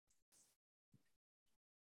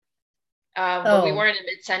But we Oh, weren't in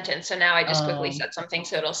mid-sentence. So now I just quickly um, said something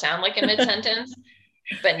so it'll sound like a mid-sentence,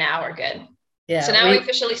 but now we're good. So yeah, now we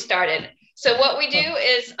officially started. So what we do oh,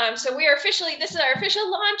 is, so we are officially, this is our official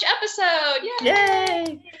launch episode. Yay!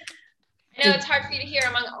 yay. I know it's Did, hard for you to hear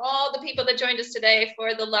among all the people that joined us today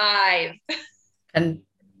for the live. can,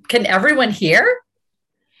 can everyone hear?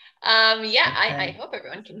 Yeah, I Okay. hope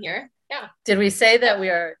everyone can hear. Yeah. Did we say Yep. that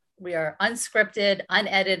we are unscripted,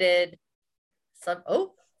 unedited? Some,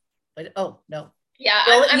 oh, oh no. Yeah,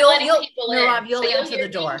 You'll I'm you'll letting you'll people no, in. Rob, So you'll you'll answer hear the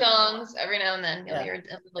ding door. dongs every now and then. You'll Yeah. hear a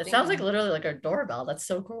little It ding sounds like dong. literally like a doorbell. That's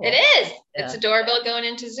so It cool. is. It's Yeah. a doorbell going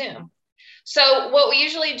into Zoom. So what we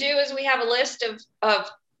usually do is we have a list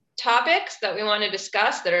of topics that we want to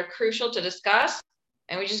discuss that are crucial to discuss,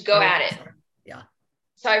 and we just go Oh, at it. sorry. Yeah.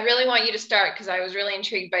 So I really want you to start because I was really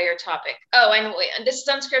intrigued by your topic. Oh, and this is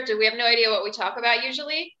unscripted. We have no idea what we talk about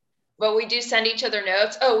usually, but we do send each other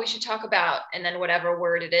notes. Oh, we should talk about, and then whatever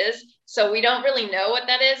word it is. So we don't really know what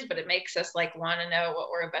that is, but it makes us like want to know what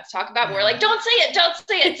we're about to talk about. But we're Yeah. like, don't say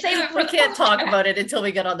it, save it for We the can't talk podcast. about it until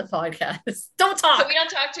we get on the podcast. Don't So we talk. don't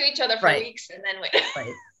talk to each other for Right. weeks and then wait.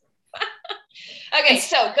 Right. And Okay,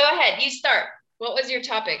 so go ahead. You start. What was your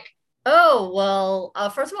topic? oh, well,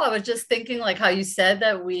 first of all, I was just thinking like how you said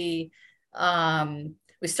that we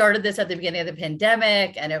started this at the beginning of the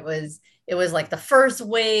pandemic and it was like the first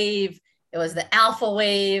wave, it was the alpha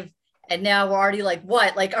wave, and now we're already like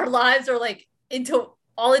what? Like our lives are like into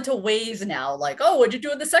waves now. Like, oh, what'd you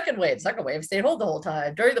do in the second wave? Second wave stayed home the whole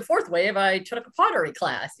time. During the fourth wave, I took a pottery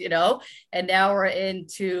class. And now we're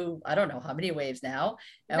into I don't know how many waves now.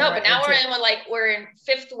 And No, we're but now into we're in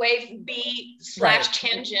fifth wave B right, slash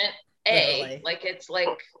tangent A. literally. Like it's like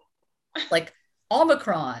Like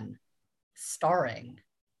Omicron starring.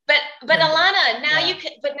 but Pandemic. Alana, Yeah,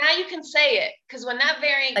 now you can say it because when that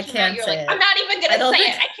variant I came out, can't you're like, say I'm it. not even I gonna don't say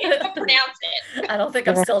think it. I can't even pronounce it. I don't think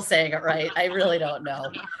I'm still saying it right. I really don't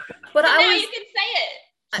know. But So I now was you can say it.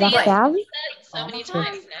 See, it's right. been said so many Omicron.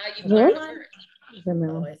 times now. You've learned the Omicron.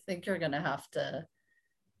 word. Oh, I think you're gonna have to.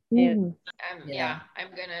 Yeah, Yeah.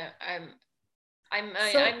 I'm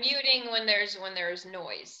So muting when there's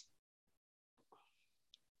noise.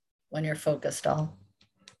 when you're focused, all.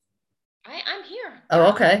 I'm here. Oh, Yeah.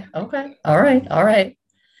 okay. Okay. All right. All right.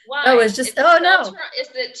 No, Why? it's just. Is the Oh filter no. is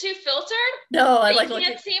it too filtered No, I that you like looking.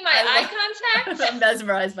 can't see my I eye love. contact? I'm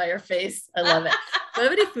mesmerized by your face. I love it. Do I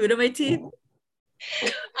have any food in my teeth?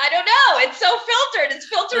 I don't know. It's so filtered. It's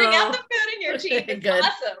filtering out the Oh, food in your teeth. okay, It's good.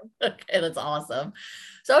 awesome. Okay, that's awesome.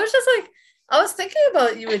 So I was just like, I was thinking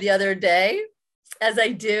about you the other day, as I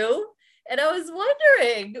do, and I was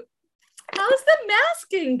wondering, how's the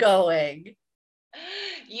masking going?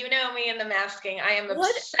 You know me and the masking. I am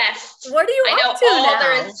What obsessed. what are you I up know to all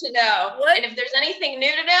there is now? to know. What And if there's anything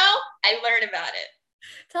new to know, I learn about it.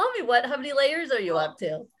 tell me how many layers are you up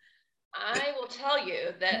Well, to? I will tell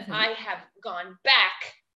you that Mhm. I have gone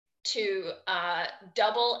back to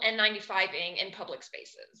double N95ing in public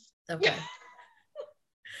spaces. Okay.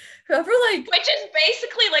 Whoever like Which is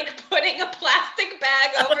basically like putting a plastic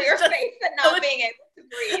bag I over was your just face and I not was being able to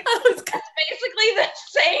breathe. I was That's basically the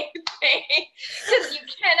same thing because you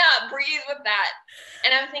cannot breathe with that.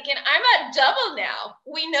 And I'm thinking, I'm at double now.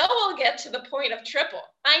 We know we'll get to the point of triple.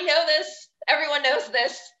 I know this. Everyone knows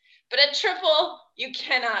this. But at triple, you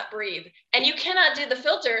cannot breathe. And you cannot do the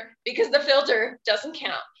filter because the filter doesn't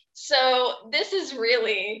count. So this is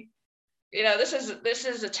really, this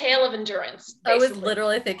is a tale of endurance, I was basically.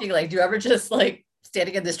 literally thinking like, do you ever just like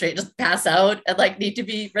standing in the street just pass out and like need to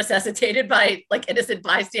be resuscitated by like innocent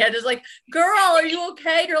bystanders like, girl, are you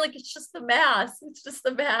okay? And you're like, it's just the mask. It's just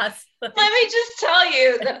the mask. Let me just tell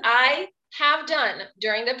you that I have done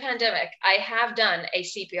during the pandemic, I have done a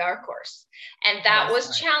CPR course. And that Oh, was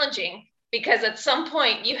smart. challenging because at some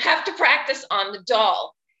point you have to practice on the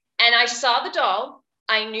doll. And I saw the doll.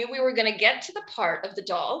 I knew we were going to get to the part of the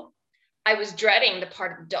doll. I was dreading the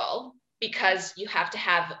part of the doll because you have to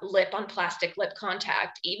have lip on plastic lip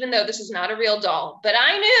contact, even though this is not a real doll. But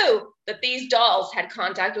I knew that these dolls had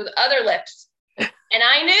contact with other lips. And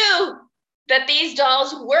I knew that these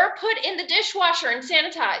dolls were put in the dishwasher and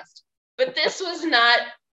sanitized. But this was not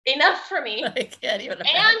enough for me. I can't even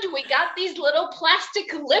imagine. And we got these little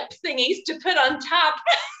plastic lip thingies to put on top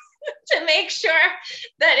to make sure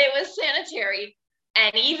that it was sanitary.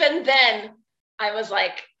 And even then, I was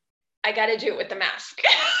like, I got to do it with the mask.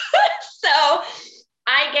 So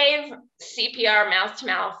I gave CPR mouth to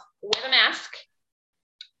mouth with a mask.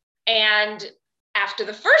 And after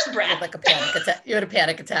the first You had breath, like a panic attack. You had a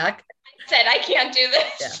panic attack. I said, I can't do Yeah,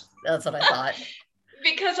 this. that's what I thought.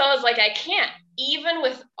 Because I was like, I can't. Even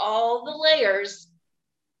with all the layers,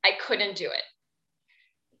 I couldn't do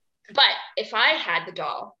it. But if I had the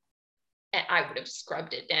doll, and I would have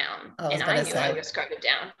scrubbed it down. I was And I gonna knew I say would have scrubbed it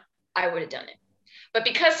down. I would have done it. But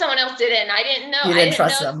because someone else did it and I didn't you didn't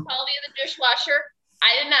trust the them. quality of the dishwasher.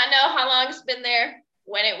 I did not know how long it's been there,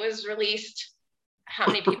 when it was released, how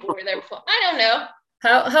many people were there before. I don't know.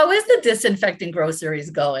 How is the disinfecting groceries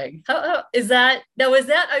going? How is that? No, is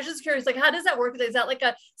that? I was just curious. Like, how does that work? Is that like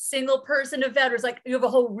a single person event, or is like you have a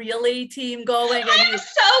whole relay team going, and I'm you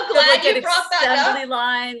so have like glad an you brought that assembly up.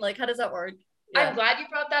 line? Like, how does that work? Yeah. I'm glad you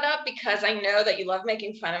brought that up because I know that you love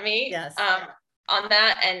making fun of me. Yes. On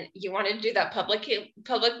that, and you wanted to do that publicly.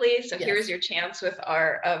 So Yes. here's your chance with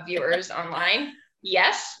our viewers online.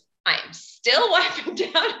 Yes, I am still wiping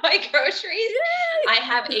down my groceries. Yay! I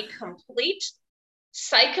have a complete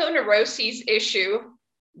psychoneuroses issue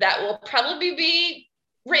that will probably be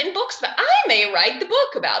written books, but I may write the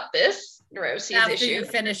book about this neuroses after issue. You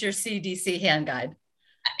finish your CDC hand guide.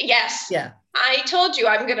 Yes. Yeah. I told you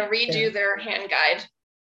I'm going to read you their hand guide.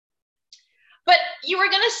 But you were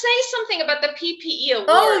going to say something about the PPE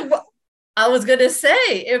awards. Oh, I was going to say,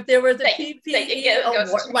 if there was a PPE award,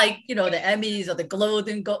 like, the Emmys or the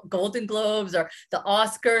Golden Globes or the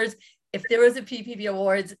Oscars, if there was a PPE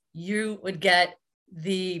awards, you would get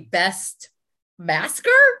the best masker.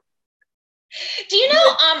 Do you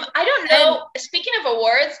know, I don't know, speaking of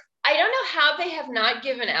awards, I don't know how they have not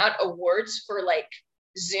given out awards for like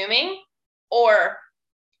Zooming or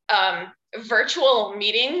virtual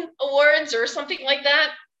meeting awards or something like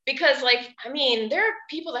that, because like, I mean, there are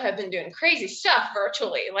people that have been doing crazy stuff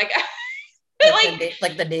virtually, like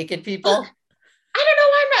like the naked people. I don't know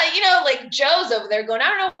why I'm not, like Joe's over there going, I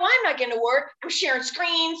don't know why I'm not getting an award. I'm sharing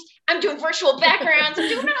screens, I'm doing virtual backgrounds, I'm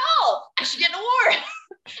doing it all. I should get an award.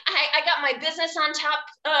 I got my business on top,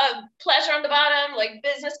 pleasure on the bottom, like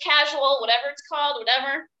business casual, whatever it's called,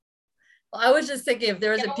 whatever. Well, I was just thinking if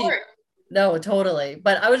there was no, totally.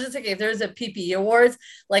 But I was just thinking if there's a PPE awards,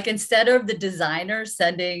 like instead of the designers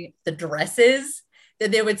sending the dresses,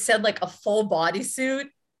 then they would send like a full bodysuit,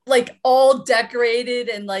 like all decorated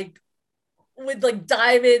and like with like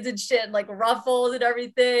diamonds and shit, and like ruffles and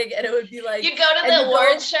everything. And it would be like, you'd go to the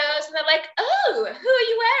award shows and they're like, oh, who are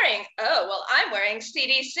you wearing? Oh, well, I'm wearing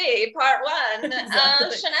CDC part 1,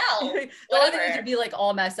 exactly. Chanel. The only thing is you'd be like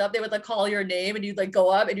all messed up. They would like call your name and you'd like go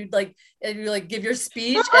up and you'd like give your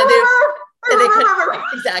speech and they couldn't,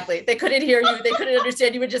 exactly. They couldn't hear you. They couldn't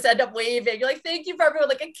understand. You would just end up waving. You're like, thank you for everyone,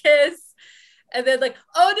 like a kiss. And then like,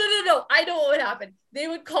 oh, no. I know what would happen. They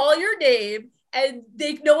would call your name and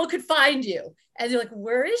no one could find you. And you're like,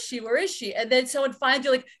 where is she? And then someone finds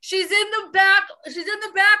you, like, she's in the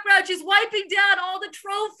background. She's wiping down all the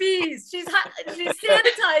trophies. She's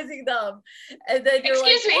sanitizing them. And then you're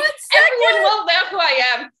excuse like, me, everyone will know who I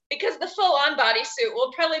am because the full-on bodysuit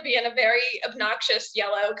will probably be in a very obnoxious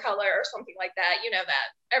yellow color or something like that. You know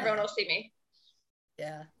that. Everyone will see me.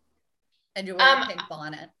 Yeah. And you're wearing a pink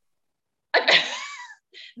bonnet.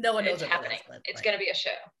 No one knows it's happening. It's going to be a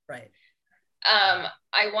show. Right.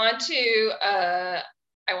 I want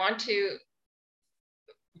to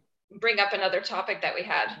bring up another topic that we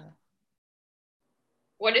had.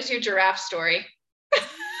 What is your giraffe story?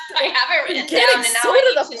 I have it written down and now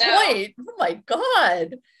I need to know. Point. Oh my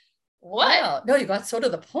God. What? Wow. No, you got so to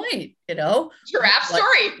the point, Giraffe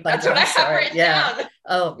story. That's what I have written down.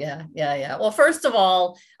 Oh, yeah. Well, first of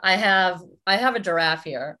all, I have a giraffe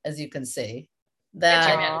here, as you can see.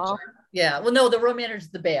 Yeah. Well, no, the road manager is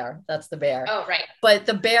the bear. That's the bear. Oh, right. But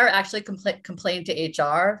the bear actually complained to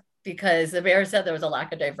HR because the bear said there was a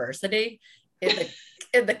lack of diversity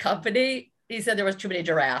in the company. He said there was too many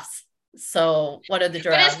giraffes. So one of the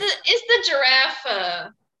giraffes. But is the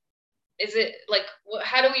giraffe? Is it like,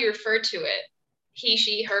 how do we refer to it? He,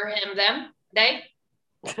 she, her, him, them, they?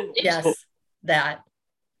 Yes, that.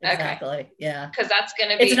 Exactly. Okay. Yeah. Because that's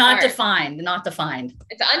going to be It's not defined. Not defined.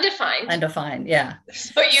 It's undefined. Undefined. Yeah.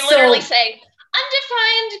 So you literally say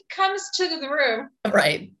undefined comes to the room.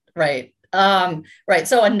 Right. Right.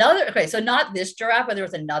 So not this giraffe, but there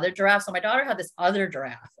was another giraffe. So my daughter had this other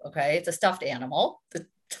giraffe. Okay. It's a stuffed animal.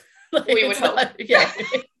 We would hope. Yeah.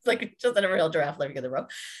 It's like just a real giraffe living in the room.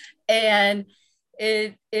 And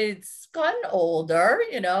it's gotten older,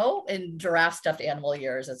 in giraffe stuffed animal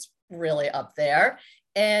years. It's really up there.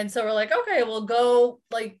 And so we're like, okay, we'll go,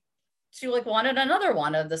 she wanted another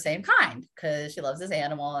one of the same kind because she loves this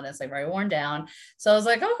animal and it's very worn down. So I was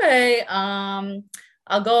like, okay, I'll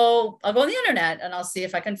go on the internet and I'll see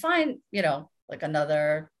if I can find, the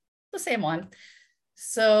same one.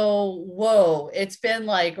 So, whoa, it's been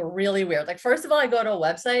really weird. First of all, I go to a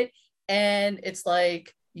website and it's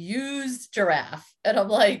used giraffe. And I'm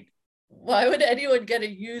like, why would anyone get a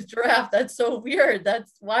used giraffe? That's so weird.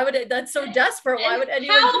 That's so desperate. Why And would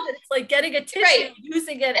anyone how, do that? It's like getting a tissue, right.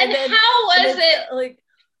 using it, And then how and was then it, like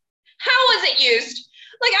how was it used?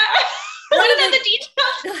 Like, I right, want to know like the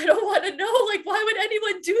details. I don't want to know. Like, why would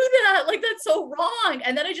anyone do that? Like, that's so wrong.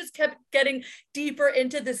 And then I just kept getting deeper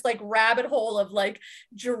into this like rabbit hole of like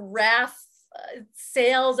giraffe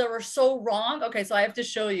sales that were so wrong. Okay, so I have to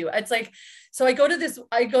show you. It's like, so I go to this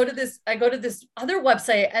other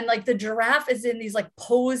website, and like the giraffe is in these like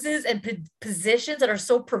poses and positions that are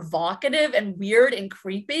so provocative and weird and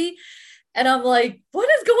creepy. And I'm like, what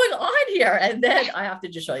is going on here? And then I have to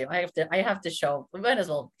just show you. I have to show. We might as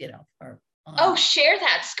well, Oh, share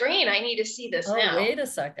that screen. I need to see this now. Wait a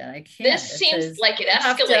second. I can't. This seems like it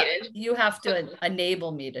escalated. You have to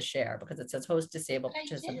enable me to share because it says host disabled. I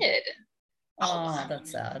did. Oh,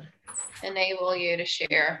 that's sad. Enable you to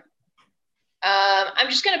share. I'm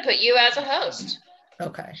just going to put you as a host.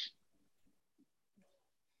 Okay.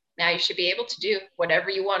 Now you should be able to do whatever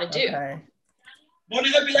you want to do. Okay.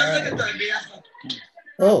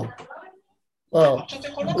 Oh. Oh.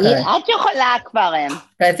 Okay.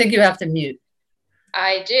 I think you have to mute.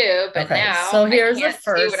 I do, but now so here's I can't the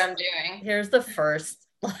first. See what I'm doing. Here's the first.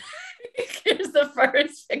 Here's the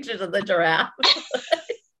first pictures of the giraffe.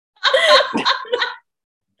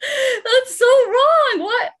 That's so wrong.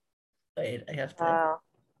 What? Wait, I have to. Wow.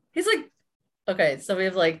 He's like, okay, so we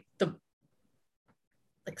have like the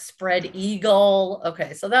spread eagle.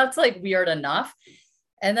 Okay, so that's like weird enough.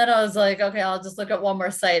 And then I was like, okay, I'll just look at one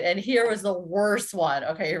more site. And here was the worst one.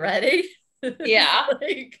 Okay, you ready? Yeah.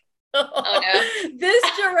 Like, oh no. This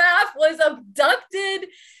giraffe was abducted in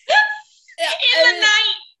the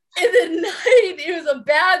night. In the night, it was a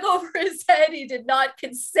bag over his head. He did not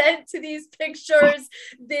consent to these pictures.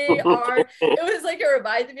 It was like, it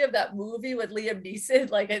reminded me of that movie with Liam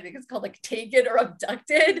Neeson, like I think it's called like Taken or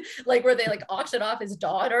Abducted, like where they like auction off his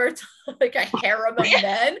daughter to like a harem of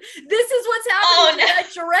men. This is what's happening to that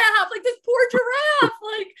giraffe, like this poor giraffe,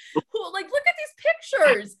 like look at these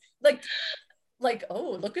pictures, like,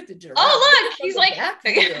 oh, look at the giraffe. Oh, look, he's like, look at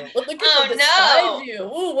the side view.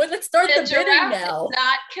 Ooh, let's start the bidding now. Did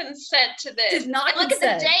not consent to this. Did not consent. Look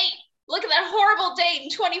at the date. Look at that horrible date in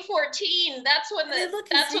 2014. That's when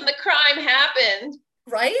the crime happened.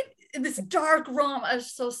 Right? In this dark room. I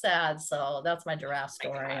was so sad. So that's my giraffe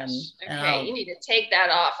story. Okay, you need to take that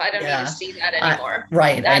off. I don't need to see that anymore.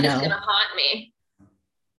 Right, I know. That is going to haunt me.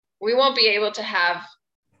 We won't be able to have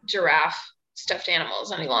giraffe stuffed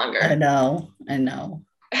animals any longer. I know.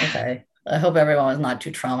 Okay. I hope everyone was not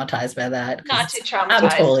too traumatized by that. Not too traumatized. I'm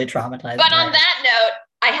totally traumatized. But on that note,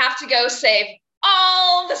 I have to go save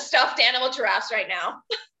all the stuffed animal giraffes right now.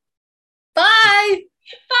 Bye.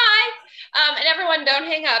 Bye. And everyone, don't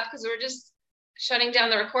hang up because we're just shutting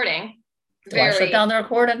down the recording. Do I shut down the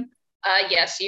recording? Yes.